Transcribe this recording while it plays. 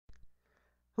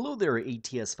Hello there,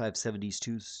 ATS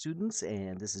 572 students,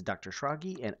 and this is Dr.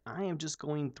 Shragi, and I am just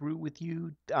going through with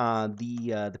you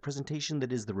the presentation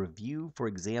that is the review for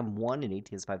Exam 1 in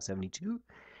ATS 572,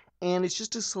 and it's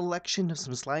just a selection of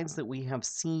some slides that we have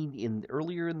seen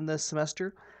earlier in the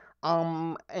semester.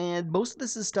 And most of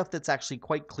this is stuff that's actually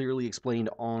quite clearly explained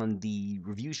on the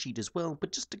review sheet as well,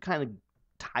 but just to kind of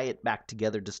tie it back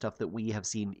together to stuff that we have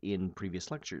seen in previous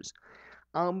lectures.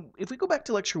 If we go back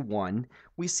to lecture 1,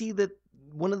 we see that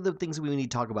one of the things that we need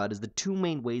to talk about is the two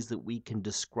main ways that we can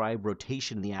describe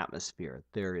rotation in the atmosphere.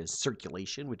 There is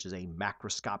circulation, which is a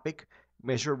macroscopic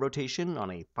measure of rotation on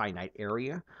a finite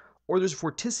area, or there's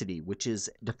vorticity, which is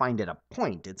defined at a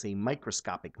point. It's a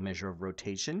microscopic measure of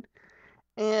rotation.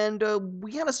 And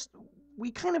we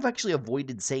kind of actually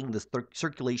avoided saying the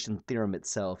circulation theorem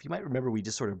itself. You might remember we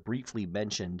just sort of briefly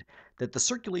mentioned that the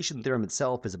circulation theorem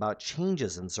itself is about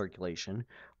changes in circulation,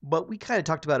 but we kind of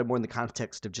talked about it more in the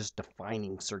context of just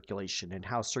defining circulation and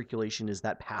how circulation is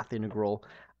that path integral.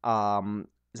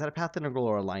 Is that a path integral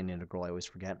or a line integral? I always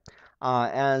forget.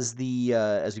 As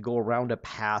we go around a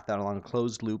path out along a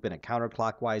closed loop in a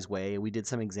counterclockwise way, we did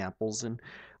some examples, and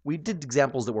we did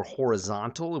examples that were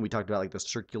horizontal, and we talked about like the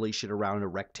circulation around a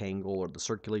rectangle or the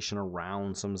circulation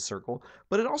around some circle,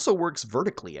 but it also works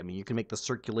vertically. I mean, you can make the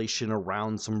circulation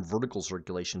around some vertical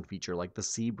circulation feature like the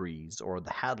sea breeze or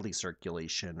the Hadley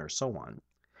circulation or so on.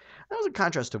 That was a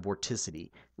contrast to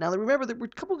vorticity. Now, remember, there were a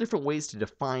couple of different ways to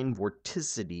define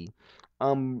vorticity.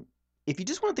 If you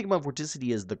just want to think about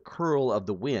vorticity as the curl of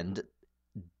the wind,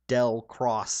 del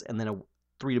cross, and then a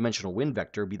three-dimensional wind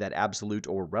vector, be that absolute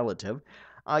or relative,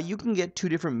 you can get two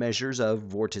different measures of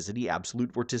vorticity: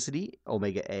 absolute vorticity,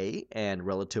 omega A, and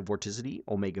relative vorticity,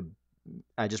 omega,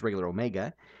 just regular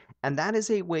omega. And that is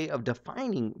a way of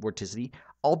defining vorticity,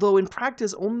 although in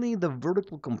practice, only the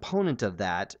vertical component of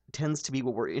that tends to be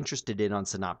what we're interested in on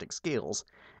synoptic scales.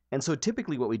 And so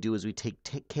typically what we do is we take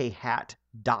k hat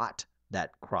dot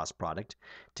that cross product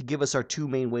to give us our two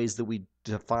main ways that we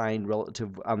define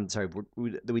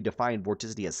that we define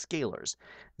vorticity as scalars.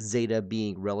 Zeta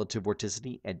being relative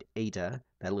vorticity and eta,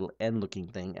 that little n looking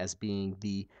thing, as being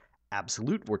the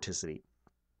absolute vorticity.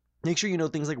 Make sure you know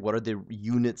things like what are the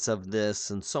units of this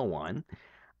and so on.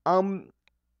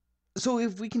 So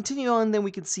if we continue on, then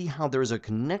we can see how there's a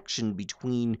connection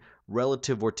between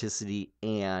relative vorticity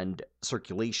and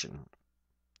circulation.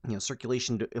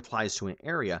 Circulation applies to an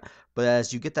area, but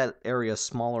as you get that area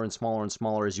smaller and smaller and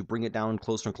smaller, as you bring it down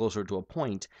closer and closer to a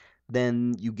point,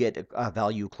 then you get a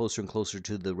value closer and closer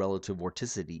to the relative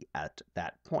vorticity at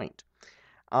that point.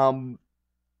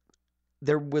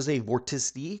 There was a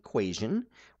vorticity equation,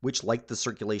 which, like the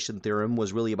circulation theorem,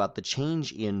 was really about the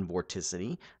change in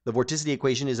vorticity. The vorticity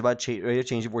equation is about rate of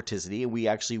change of vorticity, and we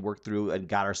actually worked through and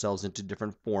got ourselves into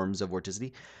different forms of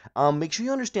vorticity. Make sure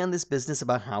you understand this business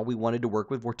about how we wanted to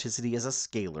work with vorticity as a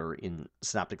scalar in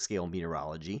synoptic scale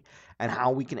meteorology, and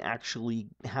how we can actually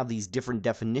have these different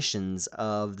definitions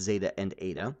of zeta and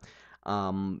eta.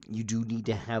 You do need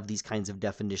to have these kinds of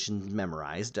definitions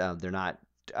memorized. They're not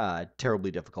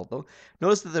terribly difficult, though.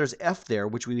 Notice that there's F there,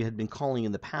 which we had been calling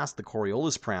in the past the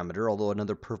Coriolis parameter, although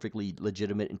another perfectly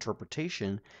legitimate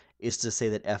interpretation is to say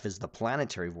that F is the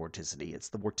planetary vorticity. It's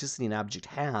the vorticity an object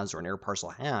has, or an air parcel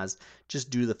has, just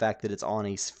due to the fact that it's on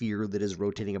a sphere that is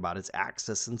rotating about its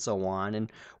axis and so on. And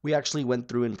we actually went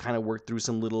through and kind of worked through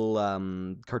some little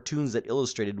cartoons that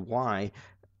illustrated why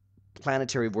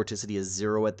planetary vorticity is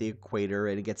 0 at the equator,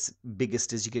 and it gets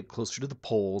biggest as you get closer to the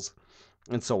poles,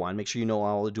 and so on. Make sure you know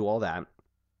how to do all that.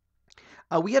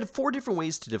 We had 4 different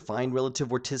ways to define relative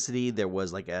vorticity. There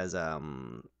was like as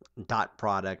dot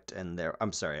product, and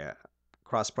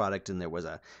cross product, and there was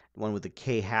a one with a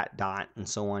k hat dot and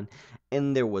so on.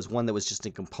 And there was one that was just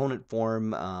in component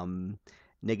form,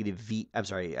 negative v.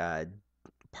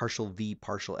 Partial v,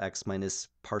 partial x minus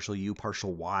partial u,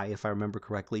 partial y, if I remember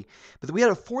correctly. But then we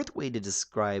had a 4th way to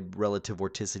describe relative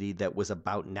vorticity that was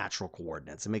about natural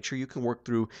coordinates. And make sure you can work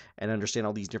through and understand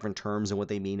all these different terms and what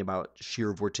they mean about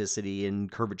shear vorticity and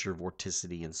curvature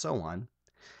vorticity and so on.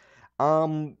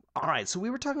 All right, so we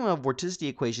were talking about vorticity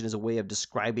equation as a way of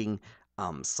describing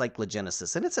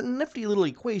cyclogenesis, and it's a nifty little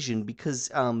equation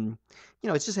because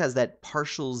it just has that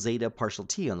partial zeta partial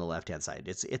t on the left hand side.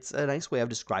 It's a nice way of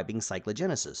describing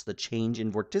cyclogenesis, the change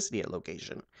in vorticity at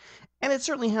location, and it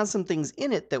certainly has some things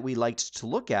in it that we liked to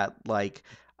look at, like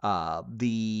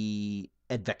the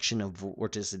advection of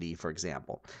vorticity, for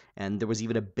example, and there was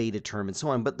even a beta term and so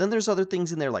on. But then there's other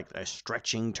things in there like a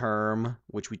stretching term,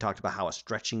 which we talked about how a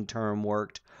stretching term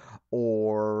worked,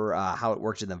 or how it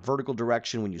worked in the vertical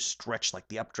direction when you stretch like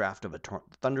the updraft of a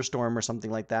thunderstorm or something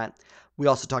like that. We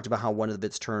also talked about how one of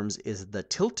its terms is the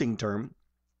tilting term,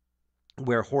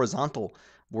 where horizontal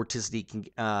vorticity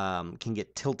can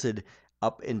get tilted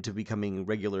up into becoming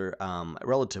regular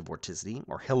relative vorticity,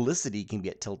 or helicity can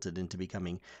get tilted into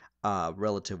becoming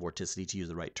relative vorticity, to use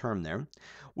the right term there.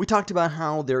 We talked about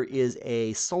how there is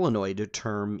a solenoid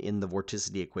term in the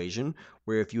vorticity equation,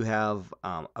 where if you have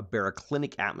a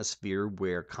baroclinic atmosphere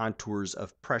where contours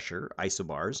of pressure,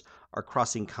 isobars, are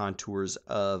crossing contours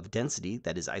of density,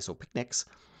 that is isopicnics,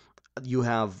 you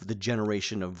have the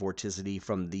generation of vorticity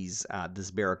from this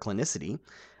baroclinicity,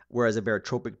 whereas a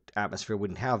barotropic atmosphere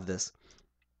wouldn't have this.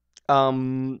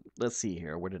 Let's see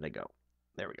here. Where did I go?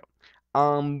 There we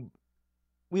go.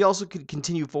 We also could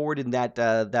continue forward in that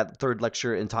third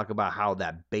lecture and talk about how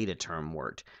that beta term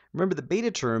worked. Remember, the beta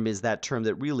term is that term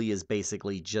that really is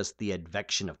basically just the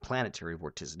advection of planetary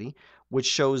vorticity, which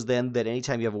shows then that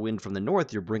anytime you have a wind from the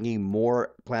north, you're bringing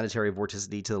more planetary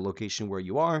vorticity to the location where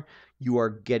you are. You are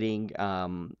getting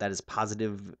that is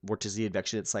positive vorticity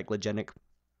advection. It's cyclogenic.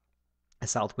 A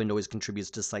south wind always contributes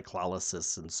to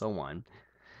cyclolysis and so on.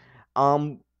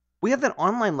 Um, we have that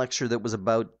online lecture that was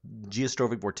about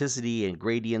geostrophic vorticity and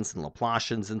gradients and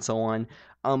Laplacians and so on.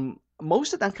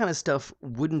 Most of that kind of stuff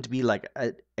wouldn't be like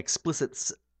an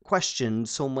explicit question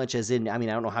so much as in, I mean,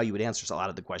 I don't know how you would answer a lot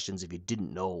of the questions if you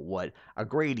didn't know what a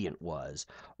gradient was,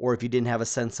 or if you didn't have a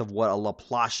sense of what a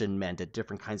Laplacian meant at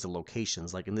different kinds of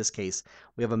locations. Like in this case,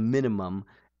 we have a minimum,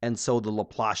 and so the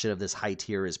Laplacian of this height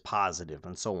here is positive,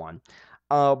 and so on.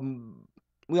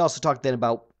 We also talked then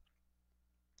about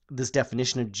this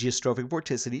definition of geostrophic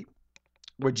vorticity,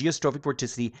 where geostrophic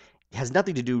vorticity has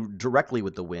nothing to do directly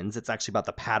with the winds. It's actually about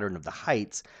the pattern of the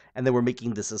heights. And then we're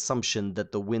making this assumption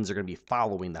that the winds are going to be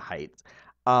following the heights.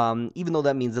 Even though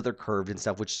that means that they're curved and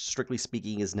stuff, which strictly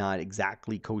speaking is not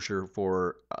exactly kosher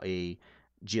for a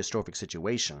geostrophic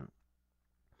situation.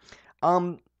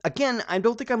 Again, I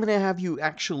don't think I'm going to have you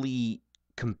actually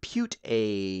compute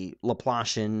a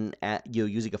Laplacian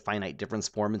using a finite difference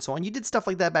form and so on. You did stuff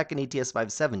like that back in ATS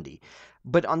 570.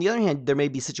 But on the other hand, there may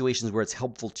be situations where it's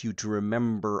helpful to you to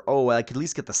remember, oh, I could at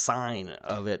least get the sign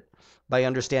of it by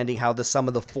understanding how the sum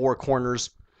of the four corners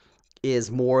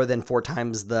is more than 4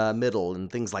 times the middle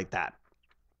and things like that.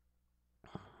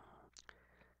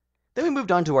 Then we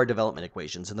moved on to our development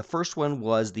equations, and the first one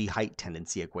was the height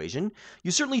tendency equation.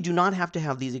 You certainly do not have to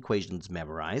have these equations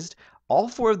memorized. All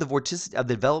 4 of the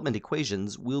development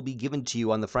equations will be given to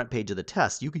you on the front page of the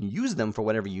test. You can use them for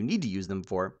whatever you need to use them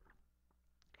for.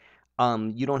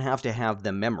 You don't have to have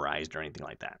them memorized or anything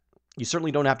like that. You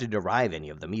certainly don't have to derive any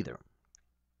of them either.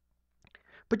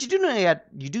 But you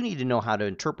do need to know how to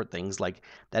interpret things like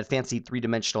that fancy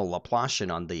 3-dimensional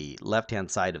Laplacian on the left-hand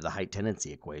side of the height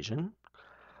tendency equation,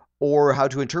 or how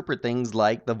to interpret things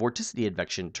like the vorticity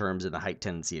advection terms in the height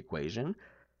tendency equation.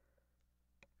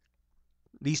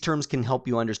 These terms can help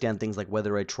you understand things like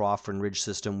whether a trough and ridge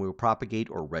system will propagate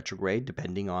or retrograde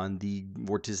depending on the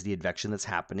vorticity advection that's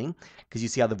happening, because you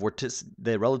see how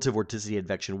the relative vorticity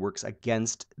advection works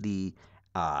against the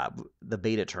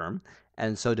beta term.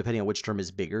 And so depending on which term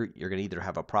is bigger, you're going to either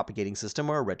have a propagating system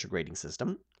or a retrograding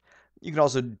system. You can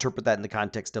also interpret that in the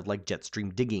context of like jet stream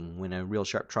digging. When a real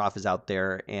sharp trough is out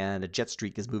there and a jet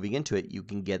streak is moving into it, you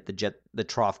can get the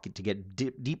trough to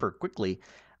get deeper quickly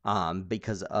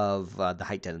because of the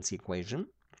height tendency equation.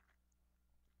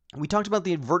 We talked about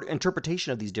the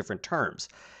interpretation of these different terms.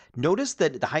 Notice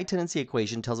that the height tendency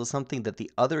equation tells us something that the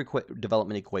other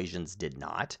development equations did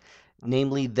not,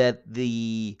 namely that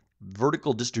the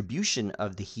vertical distribution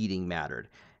of the heating mattered.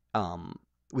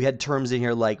 We had terms in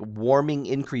here like warming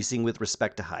increasing with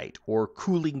respect to height, or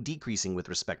cooling decreasing with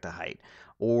respect to height,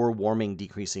 or warming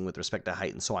decreasing with respect to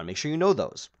height, and so on. Make sure you know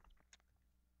those.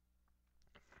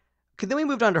 Okay, then we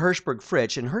moved on to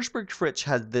Hirschberg-Fritsch, and Hirschberg-Fritsch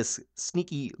had this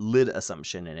sneaky lid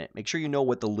assumption in it. Make sure you know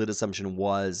what the lid assumption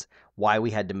was, why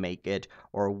we had to make it,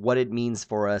 or what it means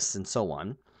for us, and so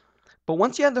on. But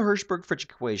once you have the Hirschberg-Fritsch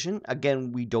equation,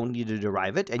 again, we don't need to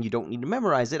derive it, and you don't need to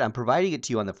memorize it. I'm providing it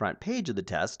to you on the front page of the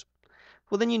test.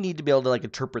 Well, then you need to be able to like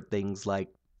interpret things like,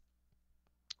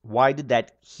 why did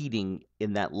that heating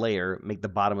in that layer make the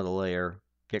bottom of the layer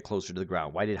get closer to the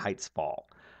ground? Why did heights fall?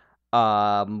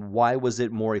 Why was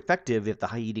it more effective if the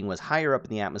heating was higher up in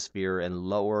the atmosphere and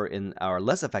lower or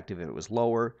less effective if it was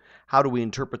lower? How do we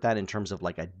interpret that in terms of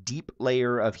like a deep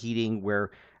layer of heating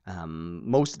where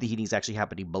most of the heating is actually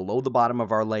happening below the bottom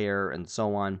of our layer and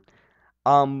so on?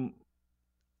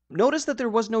 Notice that there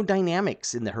was no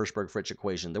dynamics in the Hirschberg-Fritsch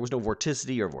equation. There was no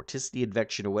vorticity or vorticity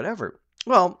advection or whatever.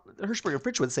 Well, Hirschberg and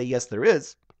Fritsch would say, yes, there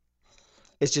is.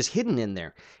 It's just hidden in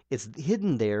there. It's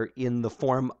hidden there in the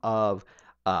form of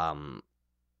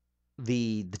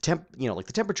the temp like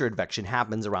the temperature advection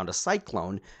happens around a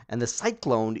cyclone, and the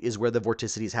cyclone is where the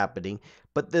vorticity is happening.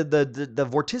 But the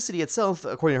vorticity itself,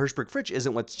 according to Hertzsprung-Fritsch,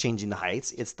 isn't what's changing the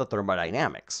heights, it's the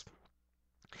thermodynamics.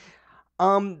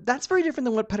 That's very different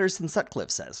than what Pedersen-Sutcliffe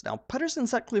says. Now,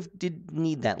 Pedersen-Sutcliffe did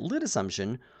need that lit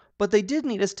assumption, but they did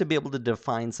need us to be able to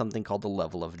define something called the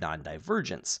level of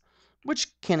non-divergence,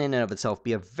 which can in and of itself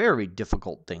be a very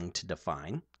difficult thing to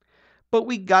define. But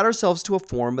we got ourselves to a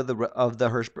form of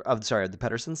the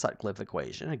Pedersen-Sutcliffe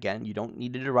equation. Again, you don't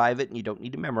need to derive it and you don't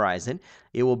need to memorize it.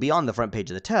 It will be on the front page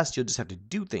of the test. You'll just have to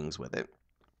do things with it.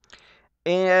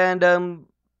 And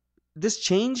this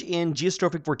change in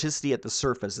geostrophic vorticity at the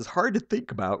surface is hard to think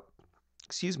about,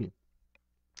 excuse me,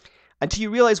 until you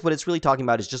realize what it's really talking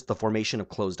about is just the formation of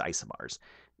closed isobars.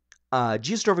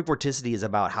 Geostrophic vorticity is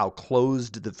about how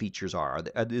closed the features are.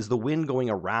 Is the wind going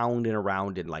around and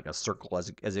around in like a circle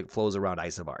as it flows around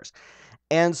isobars?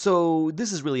 And so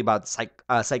this is really about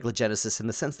cyclogenesis in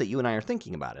the sense that you and I are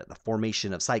thinking about it, the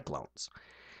formation of cyclones.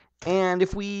 And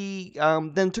if we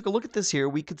then took a look at this here,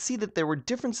 we could see that there were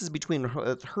differences between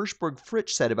what Hertzsprung-Fritsch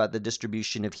said about the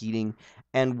distribution of heating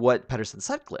and what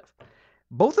Pedersen-Sutcliffe.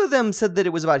 Both of them said that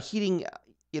it was about heating,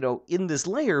 in this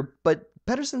layer, but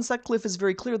Pedersen-Sutcliffe is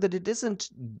very clear that it isn't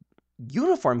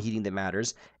uniform heating that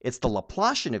matters. It's the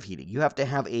Laplacian of heating. You have to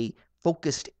have a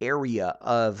focused area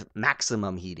of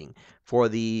maximum heating for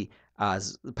the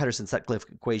Pedersen-Sutcliffe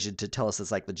equation to tell us that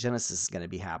cyclogenesis is going to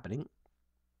be happening.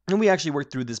 And we actually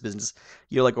worked through this business,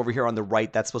 like over here on the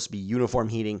right, that's supposed to be uniform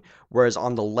heating, whereas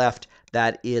on the left,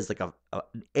 that is like an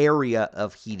area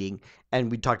of heating. And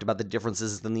we talked about the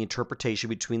differences in the interpretation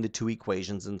between the two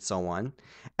equations and so on.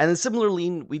 And then similarly,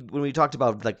 when we talked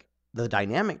about like the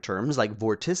dynamic terms like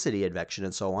vorticity, advection,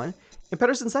 and so on, in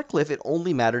Pedersen-Sutcliffe, it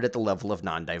only mattered at the level of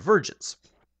non-divergence,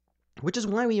 which is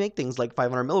why we make things like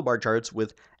 500 millibar charts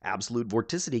with absolute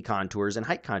vorticity contours and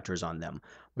height contours on them.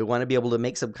 We want to be able to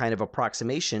make some kind of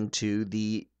approximation to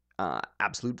the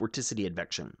absolute vorticity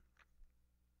advection.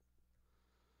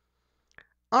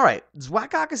 All right,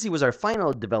 Zwack-Akasi was our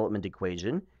final development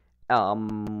equation.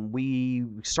 We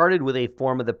started with a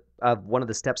form of one of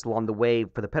the steps along the way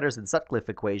for the Pedersen-Sutcliffe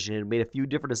equation, and made a few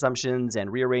different assumptions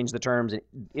and rearranged the terms and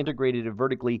integrated it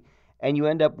vertically, and you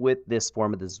end up with this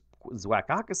form of the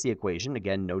Zwack-Akasi equation.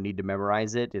 Again, no need to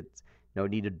memorize it. It's no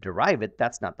need to derive it.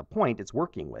 That's not the point. It's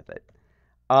working with it.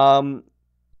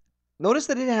 Notice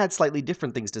that it had slightly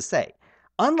different things to say.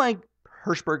 Unlike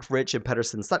Hertzsprung-Fritsch and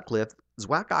Pedersen-Sutcliffe,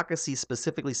 Zwack-Akasi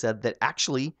specifically said that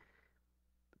actually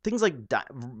things like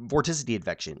vorticity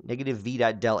advection, negative v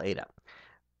dot del eta,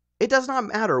 it does not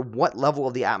matter what level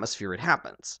of the atmosphere it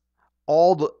happens.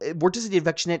 All the vorticity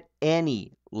advection at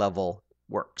any level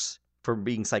works for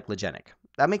being cyclogenic.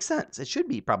 That makes sense. It should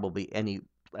be probably any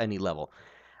level.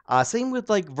 Same with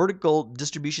like vertical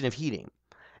distribution of heating.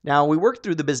 Now, we worked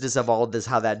through the business of all of this,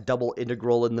 how that double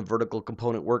integral in the vertical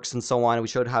component works and so on. We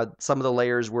showed how some of the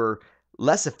layers were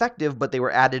less effective, but they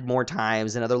were added more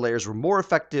times, and other layers were more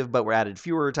effective, but were added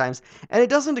fewer times. And it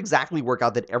doesn't exactly work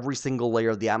out that every single layer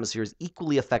of the atmosphere is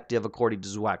equally effective according to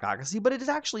Zwack-Akasi, but it is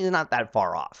actually not that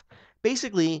far off.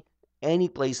 Basically, any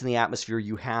place in the atmosphere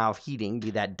you have heating, be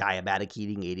that diabatic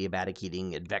heating, adiabatic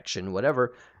heating, advection,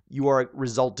 whatever, you are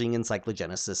resulting in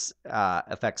cyclogenesis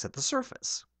effects at the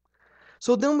surface.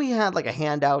 So then we had like a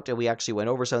handout, and we actually went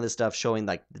over some of this stuff showing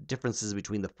like the differences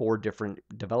between the 4 different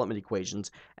development equations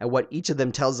and what each of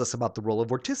them tells us about the role of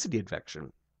vorticity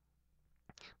advection.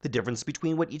 The difference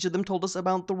between what each of them told us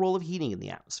about the role of heating in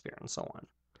the atmosphere and so on.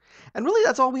 And really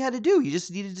that's all we had to do. You just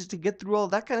needed to get through all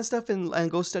that kind of stuff and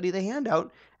go study the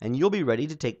handout, and you'll be ready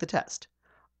to take the test.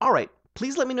 All right,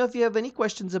 please let me know if you have any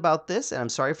questions about this, and I'm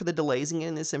sorry for the delays in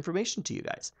getting this information to you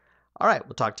guys. All right,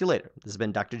 we'll talk to you later. This has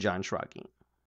been Dr. John Schrage.